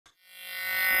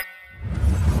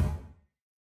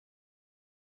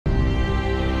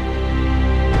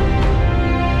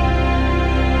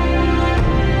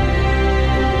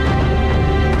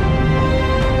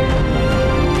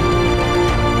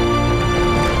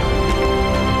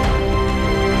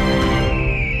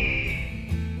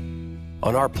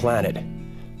On our planet,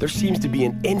 there seems to be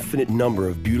an infinite number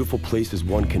of beautiful places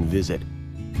one can visit,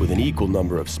 with an equal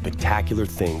number of spectacular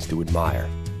things to admire.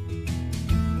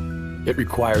 It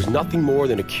requires nothing more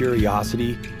than a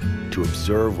curiosity to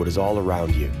observe what is all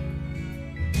around you.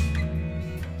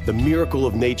 The miracle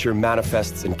of nature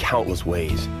manifests in countless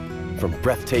ways, from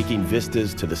breathtaking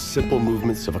vistas to the simple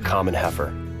movements of a common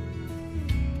heifer.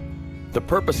 The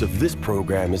purpose of this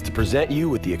program is to present you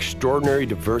with the extraordinary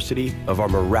diversity of our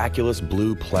miraculous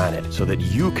blue planet so that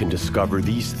you can discover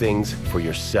these things for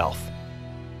yourself.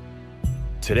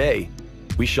 Today,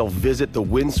 we shall visit the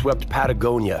windswept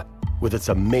Patagonia with its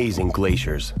amazing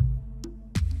glaciers.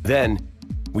 Then,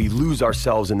 we lose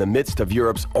ourselves in the midst of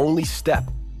Europe's only steppe,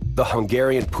 the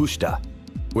Hungarian Pustza,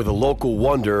 where the local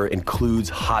wonder includes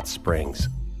hot springs.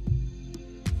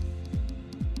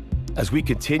 As we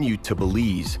continue to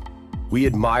Belize, we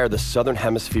admire the southern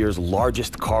hemisphere's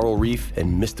largest coral reef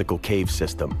and mystical cave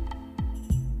system.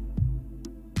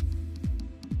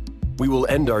 We will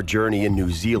end our journey in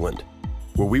New Zealand,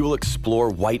 where we will explore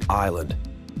White Island,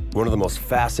 one of the most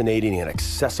fascinating and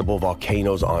accessible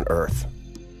volcanoes on Earth.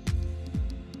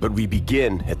 But we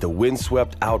begin at the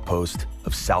windswept outpost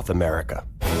of South America.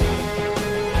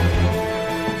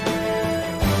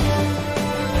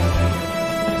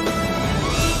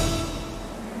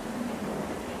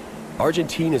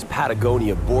 Argentina's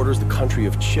Patagonia borders the country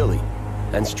of Chile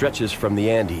and stretches from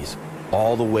the Andes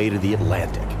all the way to the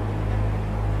Atlantic.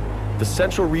 The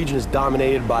central region is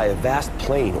dominated by a vast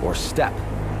plain or steppe,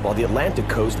 while the Atlantic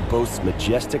coast boasts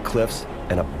majestic cliffs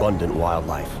and abundant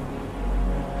wildlife.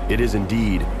 It is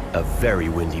indeed a very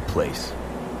windy place.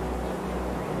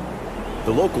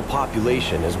 The local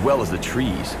population, as well as the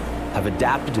trees, have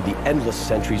adapted to the endless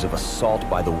centuries of assault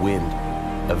by the wind,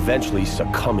 eventually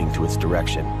succumbing to its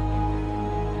direction.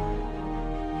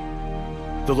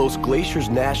 The Los Glaciers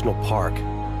National Park,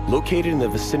 located in the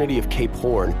vicinity of Cape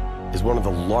Horn, is one of the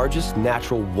largest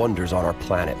natural wonders on our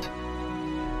planet.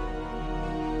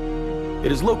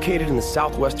 It is located in the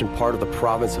southwestern part of the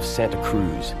province of Santa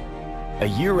Cruz. A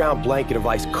year-round blanket of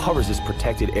ice covers this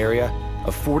protected area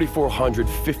of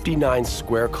 4,459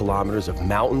 square kilometers of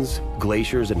mountains,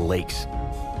 glaciers, and lakes.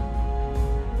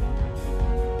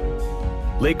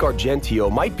 Lake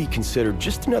Argentio might be considered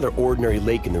just another ordinary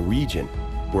lake in the region,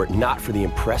 were it not for the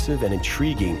impressive and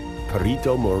intriguing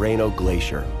Perito Moreno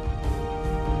Glacier.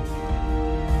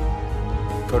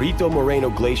 Perito Moreno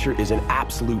Glacier is an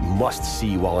absolute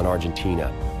must-see while in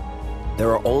Argentina. There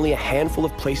are only a handful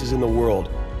of places in the world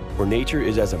where nature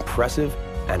is as impressive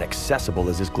and accessible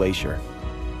as this glacier.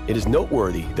 It is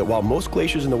noteworthy that while most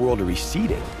glaciers in the world are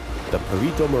receding, the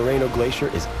Perito Moreno Glacier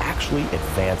is actually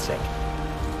advancing.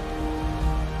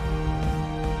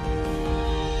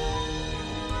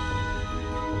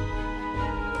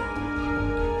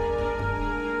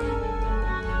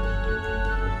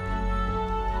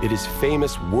 It is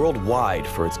famous worldwide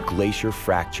for its glacier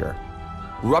fracture.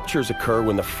 Ruptures occur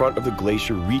when the front of the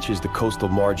glacier reaches the coastal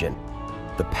margin.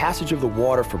 The passage of the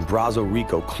water from Brazo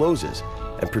Rico closes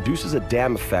and produces a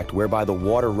dam effect whereby the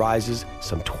water rises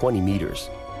some 20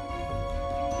 meters.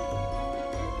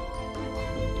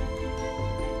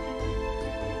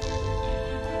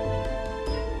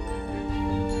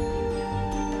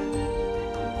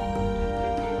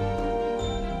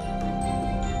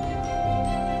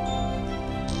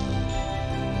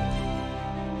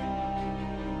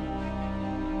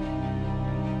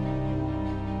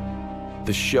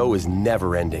 The show is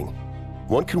never ending.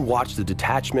 One can watch the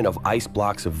detachment of ice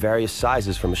blocks of various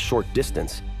sizes from a short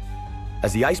distance.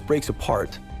 As the ice breaks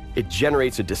apart, it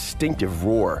generates a distinctive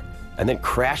roar and then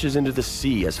crashes into the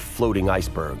sea as floating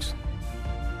icebergs.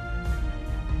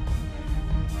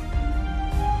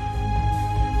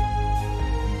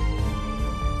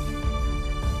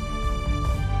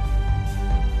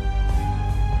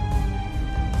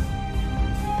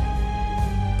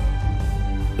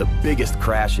 The biggest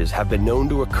crashes have been known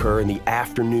to occur in the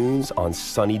afternoons on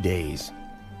sunny days.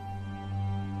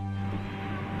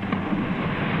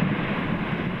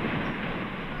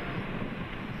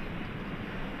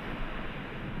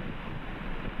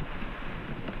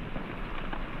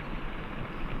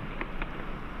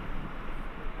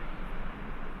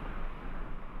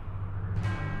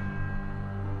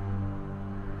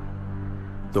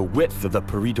 The width of the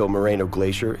Perito Moreno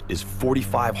Glacier is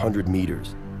 4,500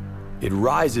 meters. It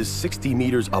rises 60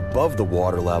 meters above the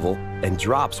water level and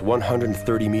drops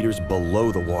 130 meters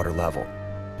below the water level.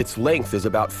 Its length is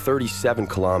about 37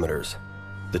 kilometers.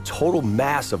 The total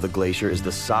mass of the glacier is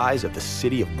the size of the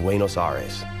city of Buenos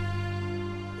Aires.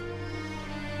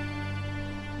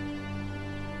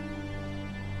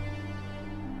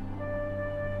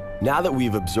 Now that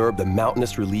we've observed the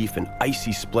mountainous relief and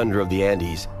icy splendor of the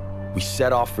Andes, we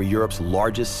set off for Europe's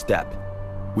largest steppe.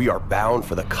 We are bound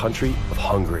for the country of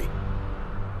Hungary.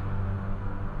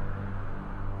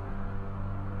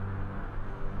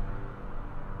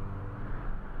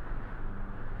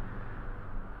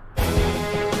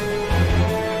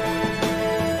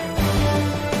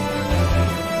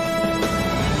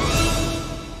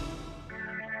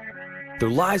 There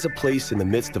lies a place in the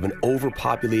midst of an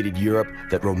overpopulated Europe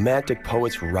that romantic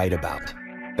poets write about.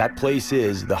 That place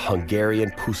is the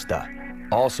Hungarian Pustza,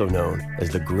 also known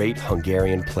as the Great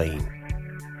Hungarian Plain.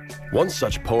 One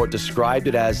such poet described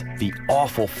it as the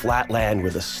awful flat land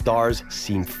where the stars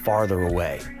seem farther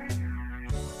away.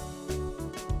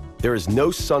 There is no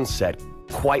sunset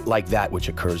quite like that which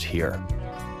occurs here.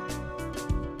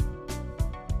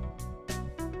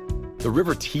 The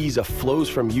river Tisza flows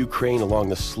from Ukraine along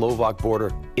the Slovak border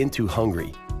into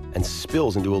Hungary and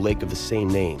spills into a lake of the same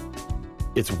name.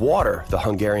 Its water, the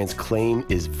Hungarians claim,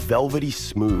 is velvety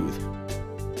smooth.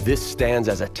 This stands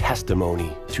as a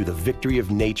testimony to the victory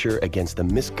of nature against the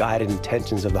misguided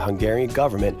intentions of the Hungarian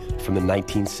government from the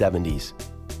 1970s.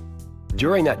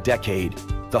 During that decade,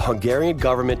 the Hungarian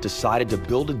government decided to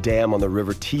build a dam on the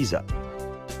river Tisza.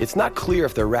 It's not clear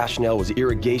if their rationale was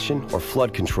irrigation or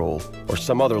flood control, or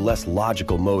some other less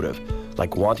logical motive,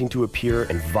 like wanting to appear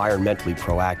environmentally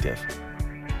proactive.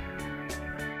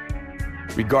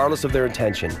 Regardless of their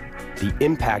intention, the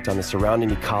impact on the surrounding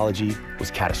ecology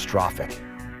was catastrophic.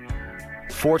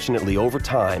 Fortunately, over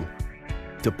time,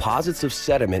 deposits of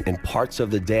sediment in parts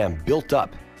of the dam built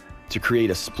up to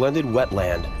create a splendid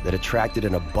wetland that attracted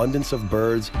an abundance of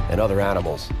birds and other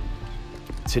animals.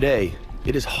 Today,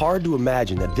 it is hard to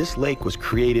imagine that this lake was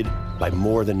created by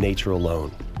more than nature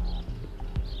alone.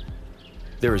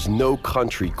 There is no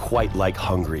country quite like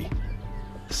Hungary.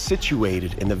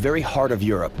 Situated in the very heart of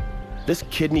Europe, this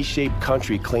kidney-shaped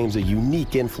country claims a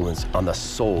unique influence on the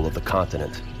soul of the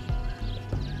continent.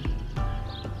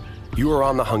 You are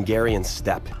on the Hungarian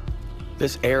steppe.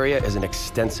 This area is an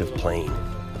extensive plain.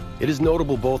 It is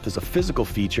notable both as a physical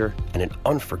feature and an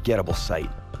unforgettable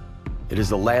sight. It is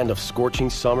the land of scorching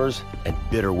summers and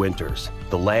bitter winters,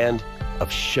 the land of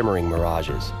shimmering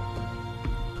mirages.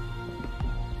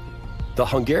 The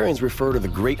Hungarians refer to the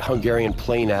Great Hungarian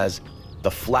Plain as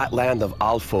the flatland of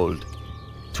Alföld.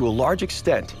 To a large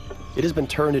extent, it has been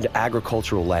turned into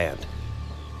agricultural land.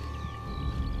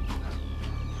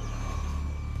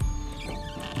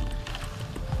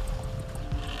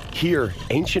 Here,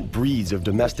 ancient breeds of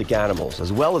domestic animals,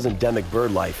 as well as endemic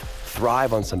bird life,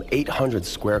 thrive on some 800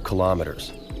 square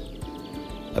kilometers.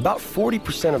 About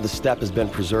 40% of the steppe has been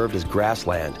preserved as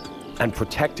grassland and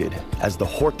protected as the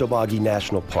Hortobágy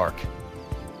National Park.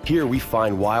 Here we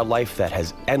find wildlife that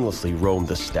has endlessly roamed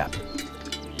the steppe.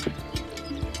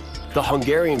 The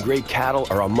Hungarian grey cattle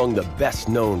are among the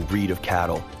best-known breed of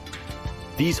cattle.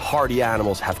 These hardy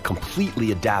animals have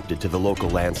completely adapted to the local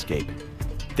landscape.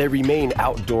 They remain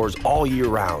outdoors all year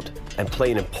round and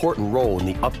play an important role in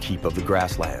the upkeep of the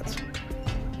grasslands.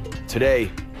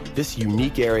 Today, this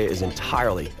unique area is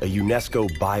entirely a UNESCO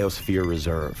Biosphere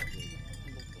Reserve.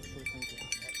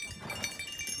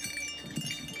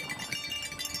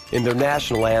 In their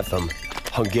national anthem,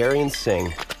 Hungarians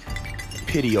sing,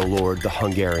 "Pity, O Lord, the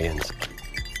Hungarians,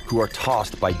 who are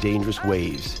tossed by dangerous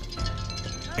waves.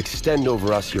 Extend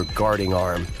over us your guarding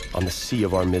arm on the sea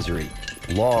of our misery,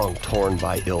 long torn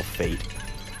by ill fate.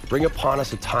 Bring upon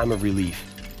us a time of relief,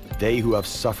 they who have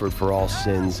suffered for all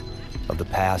sins of the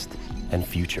past and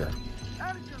future."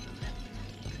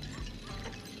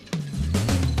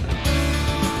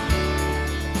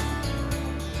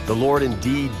 The Lord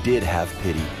indeed did have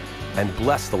pity and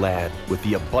blessed the land with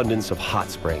the abundance of hot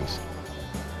springs.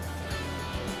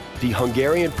 The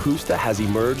Hungarian Pustza has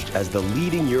emerged as the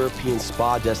leading European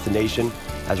spa destination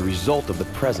as a result of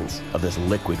the presence of this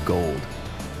liquid gold.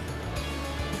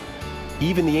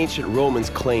 Even the ancient Romans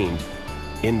claimed,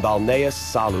 "In balneus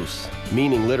salus,"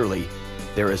 meaning literally,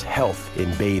 there is health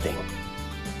in bathing.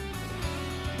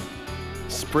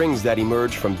 Springs that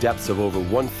emerge from depths of over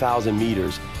 1,000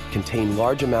 meters contain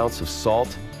large amounts of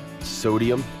salt,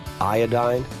 sodium,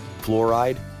 iodine,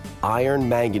 fluoride, iron,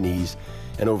 manganese,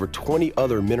 and over 20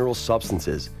 other mineral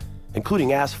substances,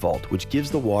 including asphalt, which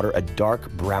gives the water a dark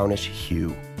brownish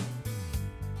hue.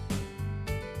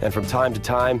 And from time to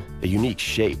time, a unique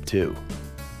shape, too.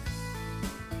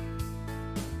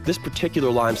 This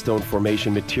particular limestone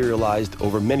formation materialized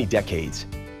over many decades.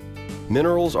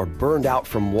 Minerals are burned out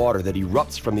from water that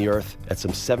erupts from the earth at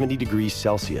some 70 degrees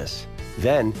Celsius.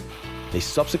 Then, they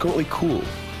subsequently cool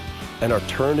and are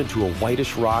turned into a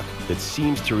whitish rock that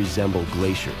seems to resemble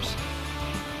glaciers.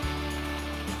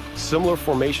 Similar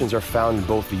formations are found in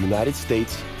both the United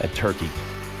States and Turkey.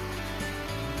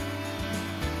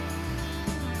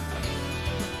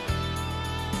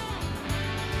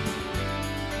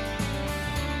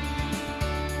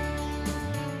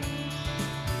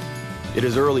 It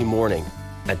is early morning,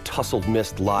 and tousled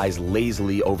mist lies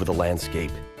lazily over the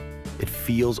landscape. It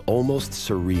feels almost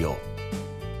surreal.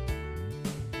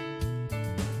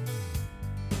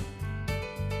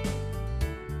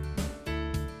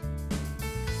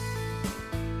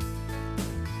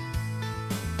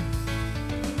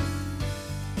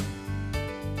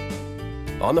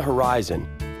 On the horizon,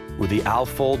 where the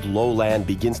Alfold lowland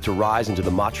begins to rise into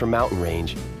the Matra mountain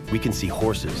range, we can see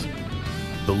horses.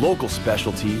 The local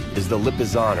specialty is the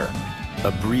Lipizzaner,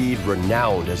 a breed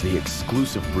renowned as the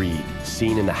exclusive breed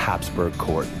seen in the Habsburg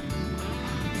court.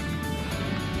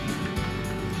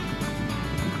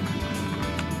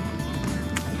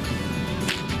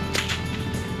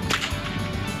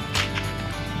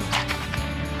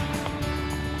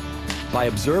 By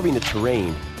observing the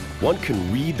terrain, one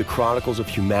can read the chronicles of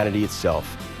humanity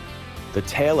itself. The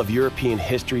tale of European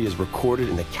history is recorded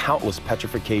in the countless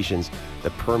petrifications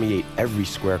that permeate every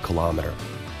square kilometer.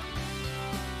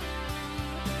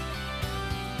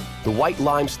 The white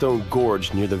limestone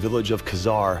gorge near the village of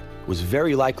Kazar was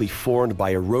very likely formed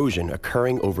by erosion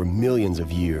occurring over millions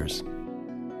of years.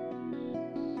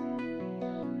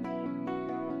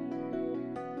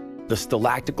 The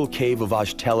stalactical cave of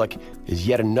Ajtelik is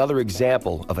yet another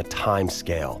example of a time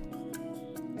scale.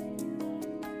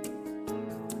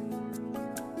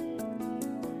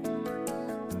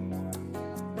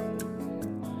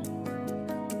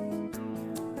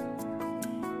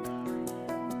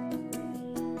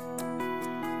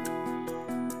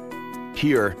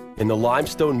 Here, in the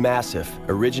limestone massif,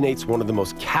 originates one of the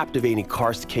most captivating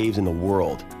karst caves in the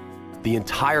world. The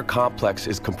entire complex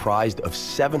is comprised of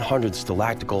 700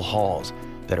 stalactical halls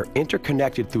that are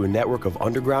interconnected through a network of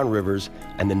underground rivers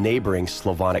and the neighboring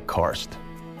Slavonic karst.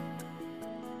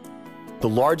 The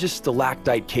largest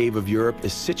stalactite cave of Europe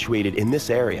is situated in this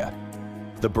area.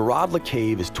 The Baradla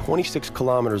cave is 26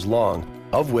 kilometers long,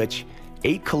 of which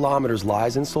 8 kilometers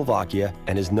lies in Slovakia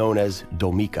and is known as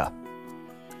Domica.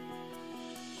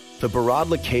 The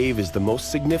Baradla cave is the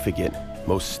most significant,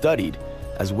 most studied,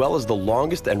 as well as the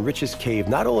longest and richest cave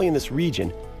not only in this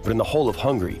region, but in the whole of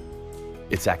Hungary.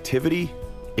 Its activity,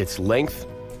 its length,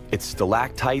 its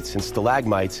stalactites and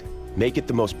stalagmites make it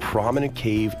the most prominent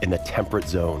cave in the temperate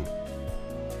zone.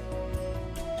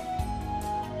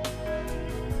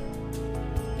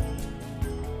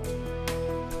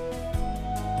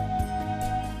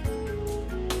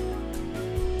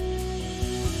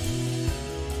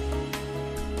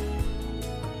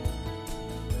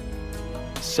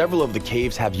 Several of the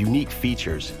caves have unique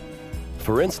features.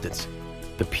 For instance,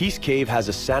 the Peace Cave has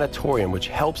a sanatorium which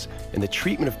helps in the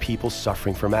treatment of people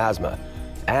suffering from asthma.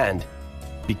 And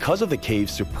because of the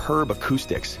cave's superb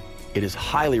acoustics, it is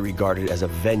highly regarded as a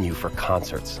venue for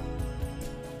concerts.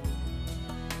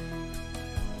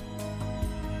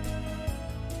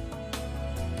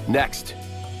 Next,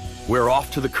 we're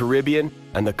off to the Caribbean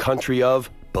and the country of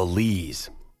Belize.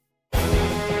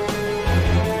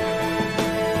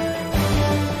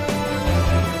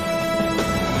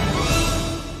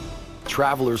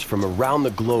 Travelers from around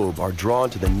the globe are drawn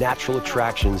to the natural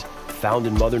attractions found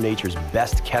in Mother Nature's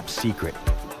best-kept secret,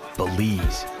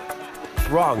 Belize.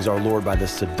 Throngs are lured by the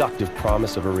seductive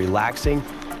promise of a relaxing,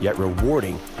 yet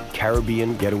rewarding,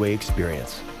 Caribbean getaway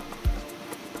experience.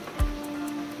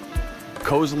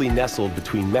 Cozily nestled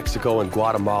between Mexico and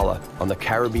Guatemala on the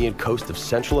Caribbean coast of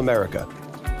Central America,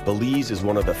 Belize is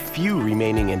one of the few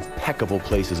remaining impeccable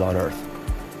places on Earth.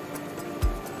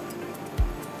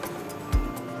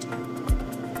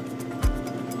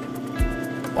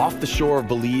 Off the shore of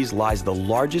Belize lies the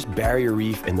largest barrier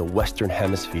reef in the Western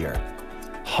Hemisphere.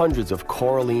 Hundreds of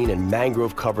coralline and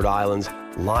mangrove-covered islands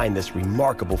line this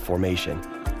remarkable formation.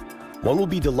 One will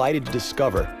be delighted to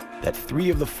discover that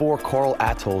 3 of the 4 coral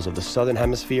atolls of the Southern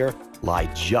Hemisphere lie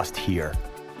just here.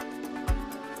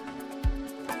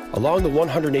 Along the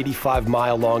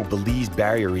 185-mile-long Belize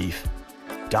Barrier Reef,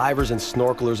 divers and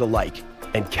snorkelers alike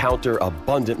encounter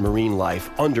abundant marine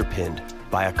life underpinned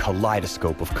by a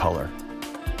kaleidoscope of color.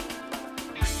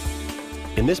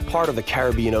 In this part of the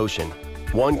Caribbean Ocean,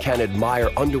 one can admire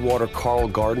underwater coral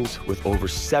gardens with over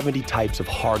 70 types of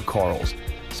hard corals,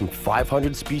 some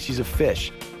 500 species of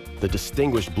fish, the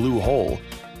distinguished blue hole,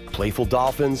 playful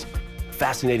dolphins,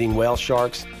 fascinating whale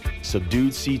sharks,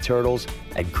 subdued sea turtles,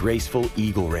 and graceful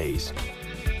eagle rays.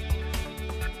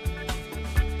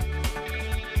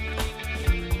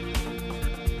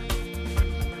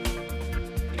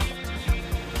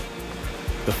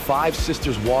 The The Five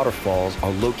Sisters waterfalls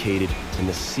are located in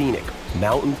the scenic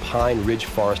Mountain Pine Ridge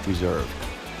Forest Reserve.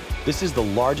 This is the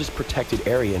largest protected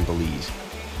area in Belize,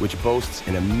 which boasts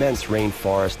an immense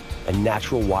rainforest and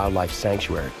natural wildlife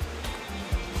sanctuary.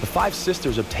 The Five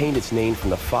Sisters obtained its name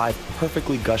from the five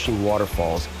perfectly gushing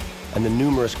waterfalls and the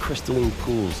numerous crystalline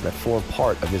pools that form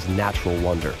part of this natural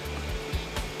wonder.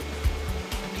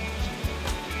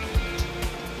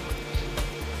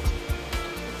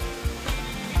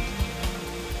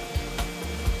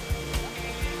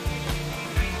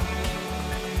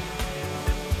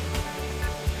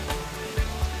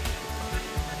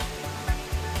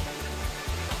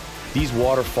 These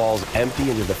waterfalls empty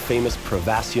into the famous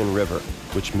Patagonia River,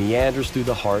 which meanders through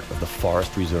the heart of the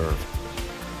forest reserve.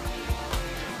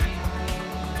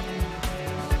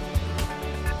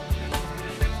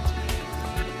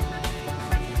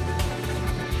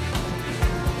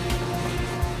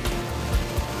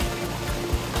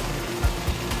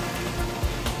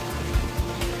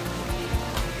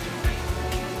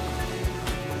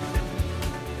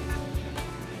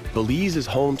 Belize is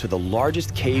home to the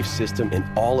largest cave system in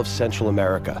all of Central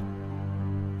America.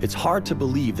 It's hard to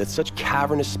believe that such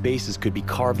cavernous spaces could be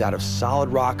carved out of solid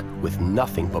rock with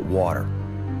nothing but water.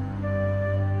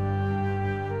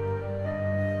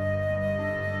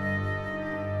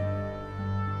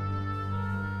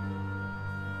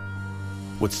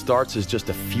 What starts as just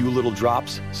a few little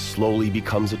drops slowly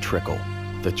becomes a trickle.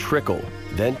 The trickle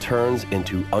then turns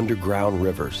into underground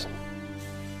rivers.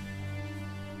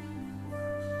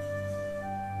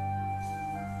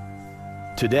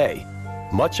 Today,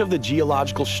 much of the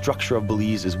geological structure of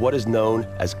Belize is what is known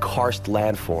as karst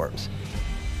landforms.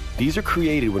 These are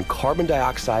created when carbon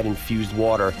dioxide-infused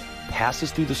water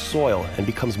passes through the soil and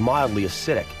becomes mildly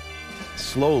acidic.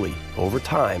 Slowly, over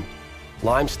time,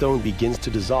 limestone begins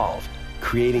to dissolve,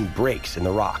 creating breaks in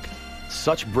the rock.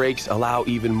 Such breaks allow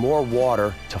even more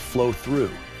water to flow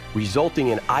through, resulting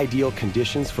in ideal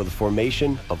conditions for the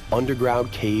formation of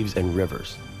underground caves and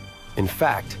rivers. In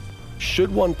fact,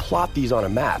 should one plot these on a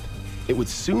map, it would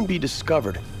soon be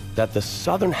discovered that the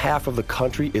southern half of the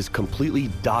country is completely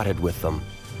dotted with them.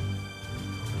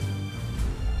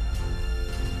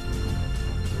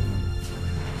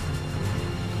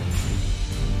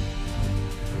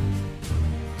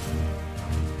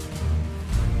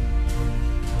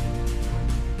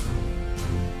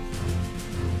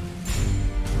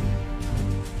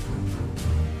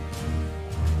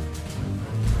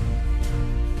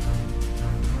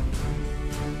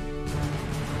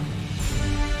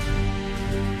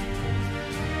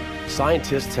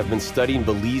 Scientists have been studying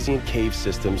Belizean cave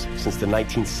systems since the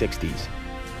 1960s.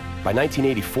 By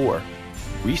 1984,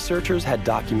 researchers had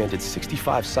documented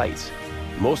 65 sites,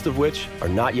 most of which are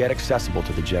not yet accessible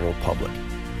to the general public.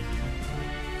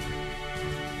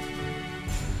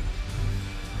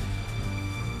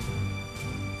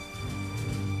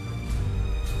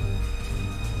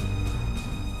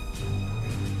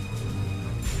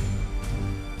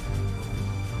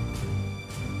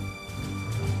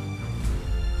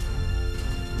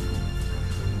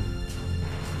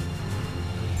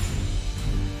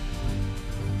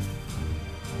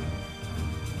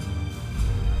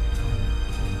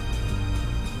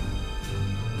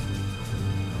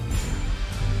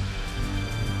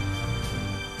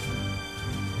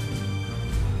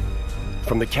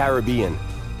 From the Caribbean,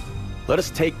 let us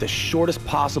take the shortest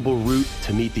possible route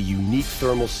to meet the unique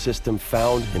thermal system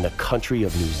found in the country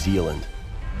of New Zealand.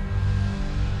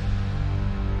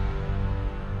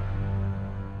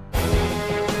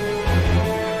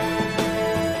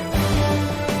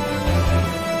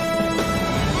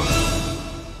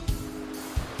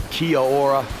 Kia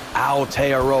ora,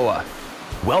 Aotearoa.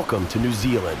 Welcome to New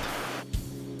Zealand.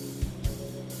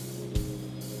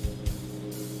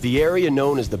 The area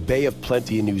known as the Bay of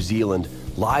Plenty in New Zealand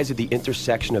lies at the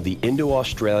intersection of the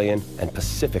Indo-Australian and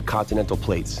Pacific continental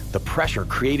plates. The pressure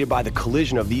created by the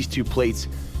collision of these two plates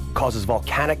causes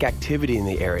volcanic activity in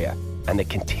the area and the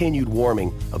continued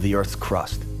warming of the Earth's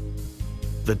crust.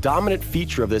 The dominant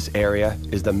feature of this area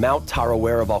is the Mount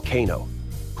Tarawera volcano,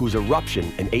 whose eruption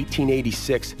in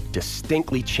 1886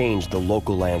 distinctly changed the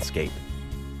local landscape.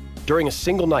 During a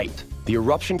single night, the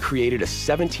eruption created a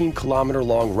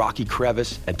 17-kilometer-long rocky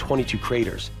crevice and 22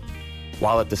 craters,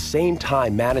 while at the same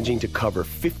time managing to cover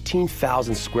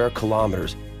 15,000 square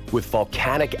kilometers with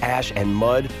volcanic ash and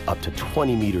mud up to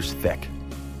 20 meters thick.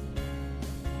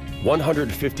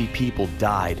 150 people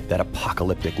died that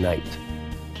apocalyptic night.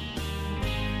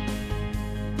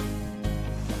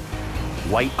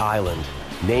 White Island,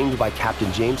 named by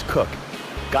Captain James Cook,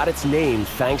 got its name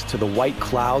thanks to the white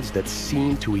clouds that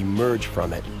seemed to emerge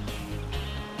from it.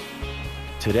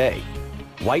 Today,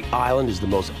 White Island is the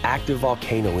most active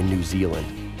volcano in New Zealand.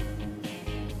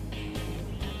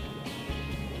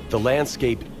 The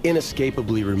landscape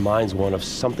inescapably reminds one of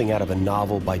something out of a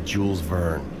novel by Jules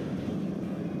Verne.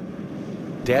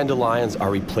 Dandelions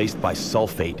are replaced by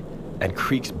sulfate, and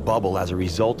creeks bubble as a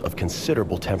result of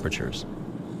considerable temperatures.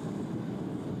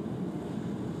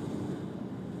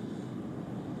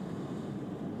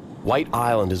 White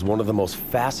Island is one of the most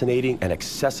fascinating and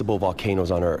accessible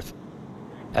volcanoes on Earth.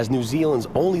 As New Zealand's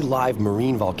only live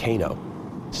marine volcano,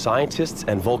 scientists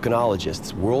and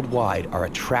volcanologists worldwide are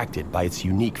attracted by its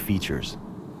unique features.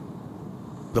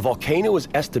 The volcano is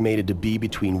estimated to be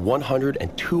between 100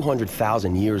 and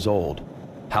 200,000 years old.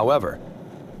 However,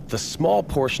 the small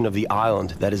portion of the island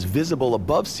that is visible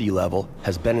above sea level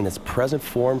has been in its present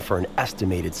form for an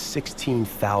estimated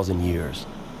 16,000 years.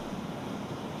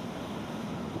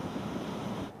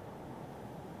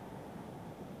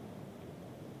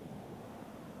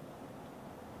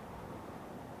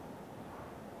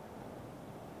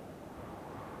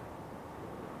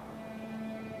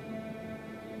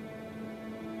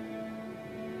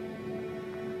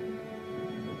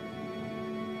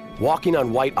 Walking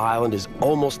on White Island is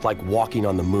almost like walking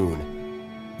on the moon.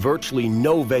 Virtually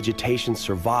no vegetation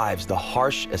survives the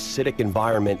harsh, acidic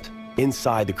environment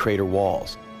inside the crater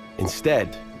walls.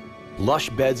 Instead,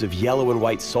 lush beds of yellow and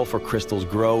white sulfur crystals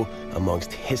grow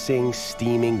amongst hissing,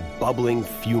 steaming, bubbling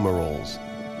fumaroles.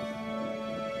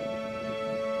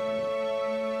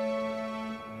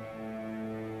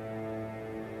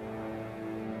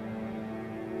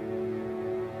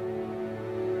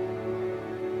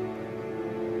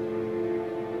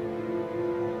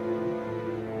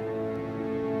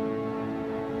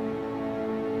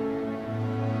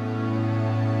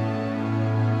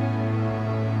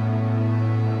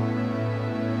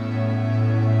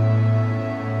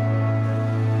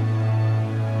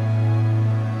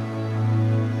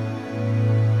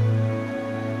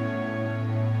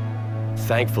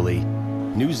 Thankfully,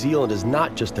 New Zealand is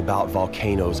not just about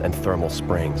volcanoes and thermal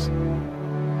springs.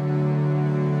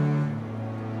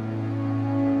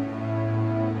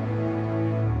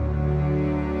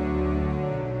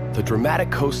 The dramatic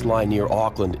coastline near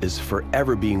Auckland is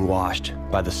forever being washed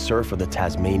by the surf of the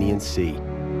Tasmanian Sea.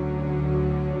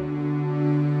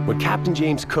 When Captain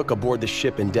James Cook aboard the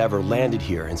ship Endeavour landed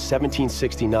here in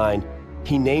 1769,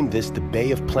 he named this the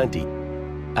Bay of Plenty,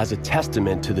 as a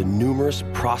testament to the numerous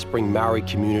prospering Maori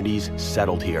communities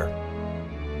settled here.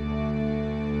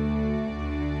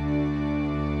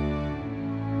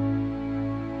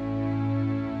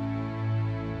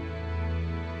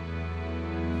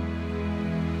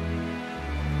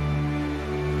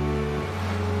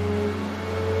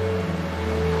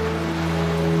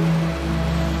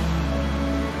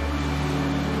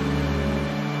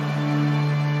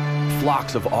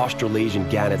 Flocks of Australasian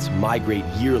gannets migrate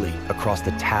yearly across the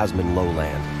Tasman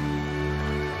lowland.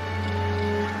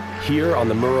 Here on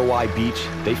the Muriwai Beach,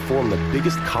 they form the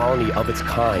biggest colony of its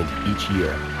kind each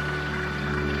year.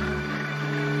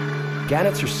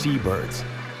 Gannets are seabirds.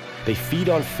 They feed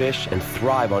on fish and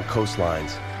thrive on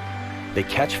coastlines. They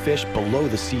catch fish below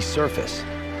the sea surface.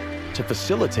 To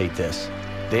facilitate this,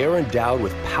 they are endowed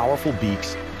with powerful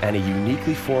beaks and a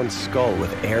uniquely formed skull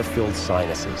with air-filled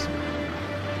sinuses.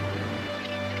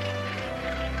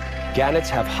 Gannets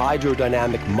have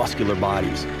hydrodynamic muscular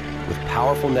bodies with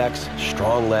powerful necks,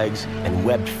 strong legs, and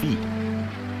webbed feet.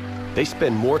 They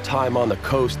spend more time on the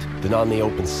coast than on the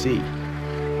open sea.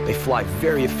 They fly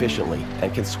very efficiently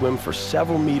and can swim for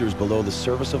several meters below the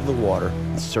surface of the water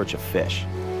in search of fish.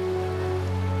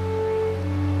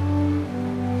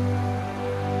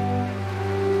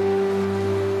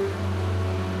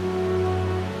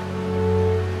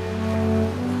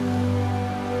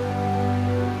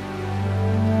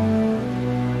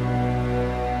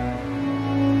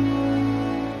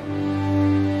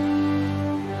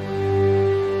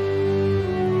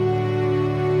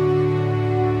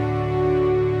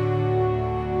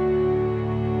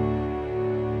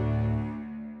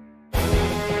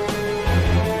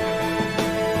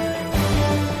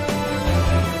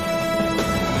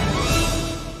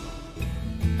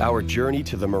 Our journey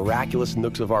to the miraculous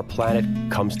nooks of our planet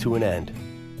comes to an end,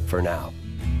 for now.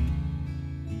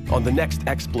 On the next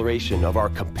exploration of our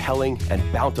compelling and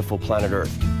bountiful planet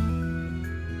Earth,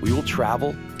 we will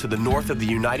travel to the north of the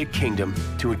United Kingdom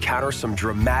to encounter some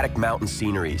dramatic mountain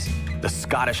sceneries, the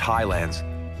Scottish Highlands,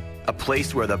 a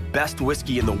place where the best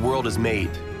whiskey in the world is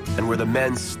made, and where the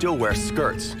men still wear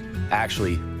skirts.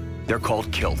 Actually, they're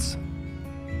called kilts.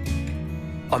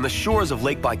 On the shores of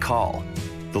Lake Baikal,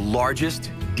 the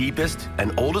largest, deepest,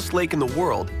 and oldest lake in the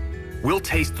world, we'll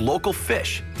taste local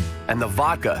fish and the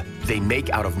vodka they make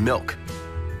out of milk.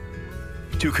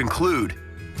 To conclude,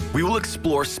 we will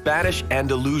explore Spanish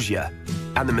Andalusia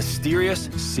and the mysterious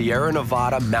Sierra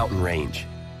Nevada mountain range.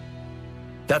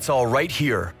 That's all right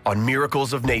here on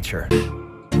Miracles of Nature.